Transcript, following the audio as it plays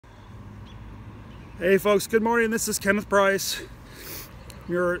Hey folks, good morning. This is Kenneth Price,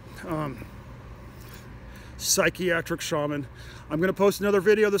 your psychiatric shaman. I'm going to post another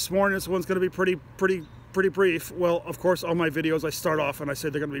video this morning. This one's going to be pretty brief. Well, of course, all my videos I start off and I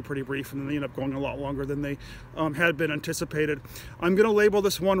say they're going to be pretty brief, and then they end up going a lot longer than they had been anticipated. I'm going to label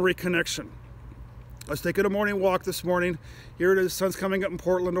this one reconnection. I was taking a morning walk this morning. Here it is, sun's coming up in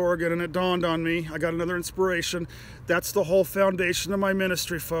Portland, Oregon, and it dawned on me. I got another inspiration. That's the whole foundation of my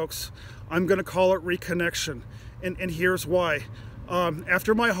ministry, folks. I'm going to call it reconnection, and here's why.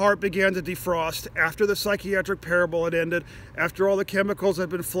 After my heart began to defrost, after the psychiatric parable had ended, after all the chemicals had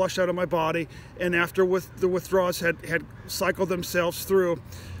been flushed out of my body, and after the withdrawals had cycled themselves through,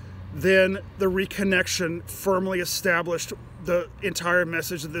 then the reconnection firmly established the entire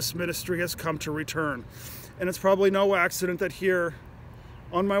message that this ministry has come to return. And it's probably no accident that here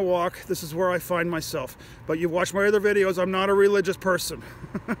on my walk, this is where I find myself. But you've watched my other videos, I'm not a religious person.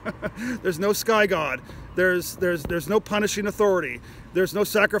 There's no sky god. There's no punishing authority. There's no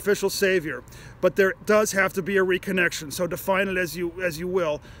sacrificial savior. But there does have to be a reconnection. So define it as you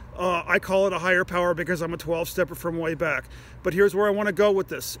will. I call it a higher power because I'm a 12-stepper from way back. But here's where I want to go with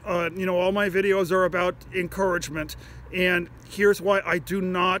this. You know, all my videos are about encouragement. And here's why I do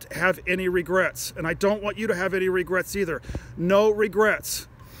not have any regrets. And I don't want you to have any regrets either. No regrets.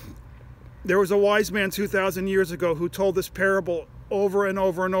 There was a wise man 2,000 years ago who told this parable over and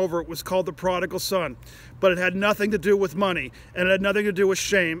over and over. It was called the prodigal son. But it had nothing to do with money. And it had nothing to do with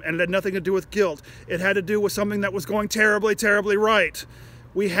shame. And it had nothing to do with guilt. It had to do with something that was going terribly, terribly right.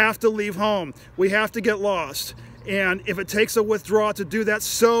 We have to leave home. We have to get lost. And if it takes a withdrawal to do that,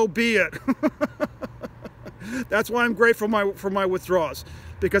 so be it. That's why I'm grateful for my withdrawals,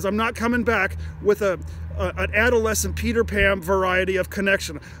 because I'm not coming back with an adolescent Peter Pan variety of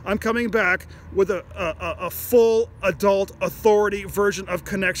connection. I'm coming back with a full adult authority version of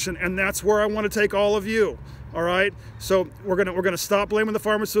connection, and that's where I want to take all of you. All right, so we're gonna stop blaming the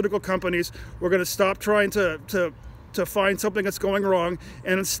pharmaceutical companies. We're gonna stop trying to find something that's going wrong,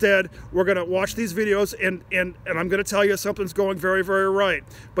 and instead we're going to watch these videos and I'm going to tell you something's going very, very right.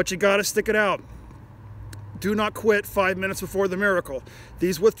 But you got to stick it out. Do not quit 5 minutes before the miracle.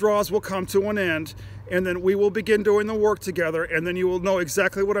 These withdrawals will come to an end, and then we will begin doing the work together, and then you will know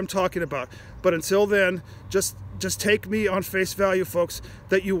exactly what I'm talking about. But until then, just take me on face value, folks,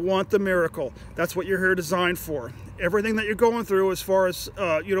 that you want the miracle. That's what you're here designed for. Everything that you're going through as far as,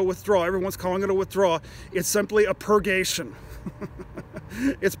 withdrawal, everyone's calling it a withdrawal, it's simply a purgation.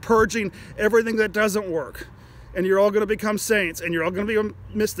 It's purging everything that doesn't work. And you're all going to become saints, and you're all going to become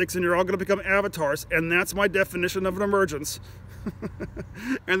mystics, and you're all going to become avatars, and that's my definition of an emergence.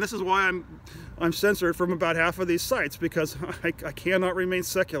 And this is why I'm censored from about half of these sites, because I cannot remain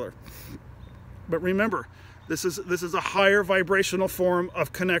secular. But remember, this is a higher vibrational form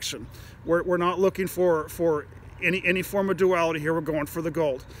of connection. We're not looking for any form of duality here. We're going for the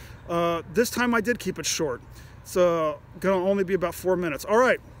gold. This time I did keep it short. It's going to only be about 4 minutes. All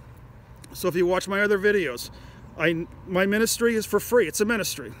right. So if you watch my other videos, my ministry is for free. It's a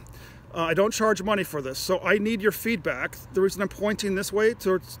ministry. I don't charge money for this, so I need your feedback. The reason I'm pointing this way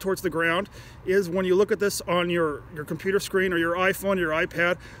towards the ground is when you look at this on your computer screen or your iPhone, your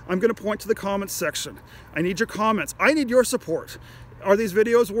iPad, I'm going to point to the comments section. I need your comments. I need your support. Are these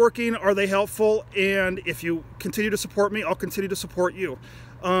videos working? Are they helpful? And if you continue to support me, I'll continue to support you.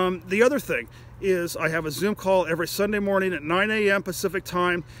 The other thing is I have a Zoom call every Sunday morning at 9 a.m. Pacific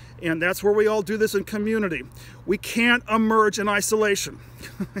time, and that's where we all do this in community. We can't emerge in isolation.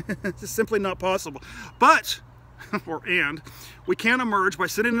 It's just simply not possible. But, we can't emerge by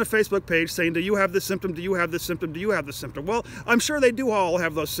sitting in a Facebook page saying, do you have this symptom? Do you have this symptom? Do you have this symptom? Well, I'm sure they do all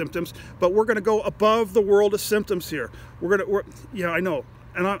have those symptoms, but we're going to go above the world of symptoms here. Yeah, I know.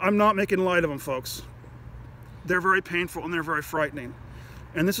 And I'm not making light of them, folks. They're very painful and they're very frightening.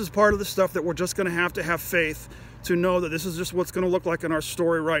 And this is part of the stuff that we're just going to have faith to know that this is just what's going to look like in our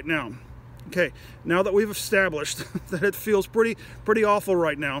story right now. Okay, now that we've established that it feels pretty awful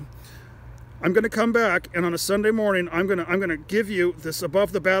right now, I'm going to come back, and on a Sunday morning, I'm going to give you this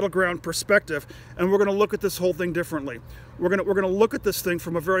above the battleground perspective, and we're going to look at this whole thing differently. We're going to look at this thing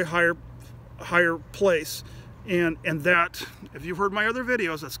from a very higher place, and that, if you've heard my other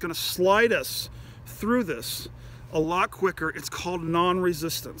videos, that's going to slide us through this a lot quicker. It's called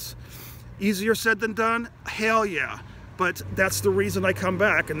non-resistance. Easier said than done? Hell yeah. But that's the reason I come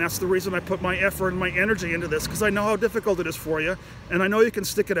back, and that's the reason I put my effort and my energy into this, because I know how difficult it is for you, and I know you can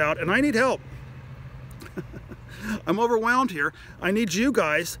stick it out, and I need help. I'm overwhelmed here. I need you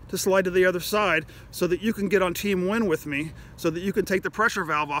guys to slide to the other side so that you can get on team win with me, so that you can take the pressure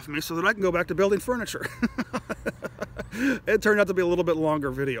valve off me so that I can go back to building furniture. It turned out to be a little bit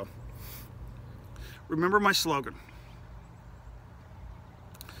longer video. remember my slogan.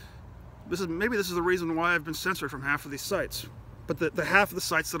 Maybe this is the reason why I've been censored from half of these sites. But the half of the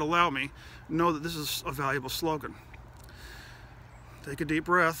sites that allow me know that this is a valuable slogan. Take a deep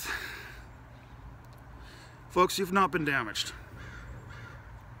breath. Folks, you've not been damaged.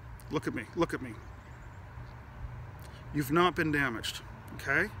 Look at me, look at me. You've not been damaged,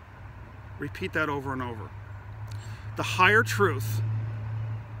 okay? Repeat that over and over. The higher truth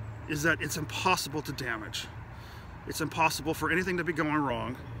is that it's impossible to damage. It's impossible for anything to be going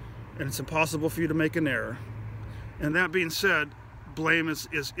wrong, and it's impossible for you to make an error. And that being said, blame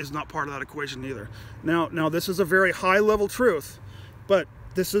is not part of that equation either. Now this is a very high level truth, but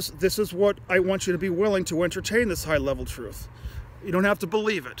this is what I want you to be willing to entertain, this high level truth. You don't have to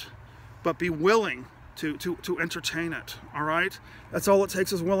believe it, but be willing to entertain it, all right? That's all it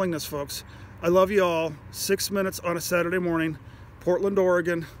takes is willingness, folks. I love you all. 6 minutes on a Saturday morning, Portland,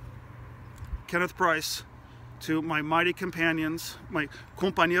 Oregon. Kenneth Price, to my mighty companions, my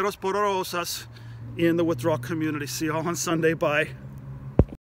compañeros poderosas in the withdrawal community. See you all on Sunday. Bye.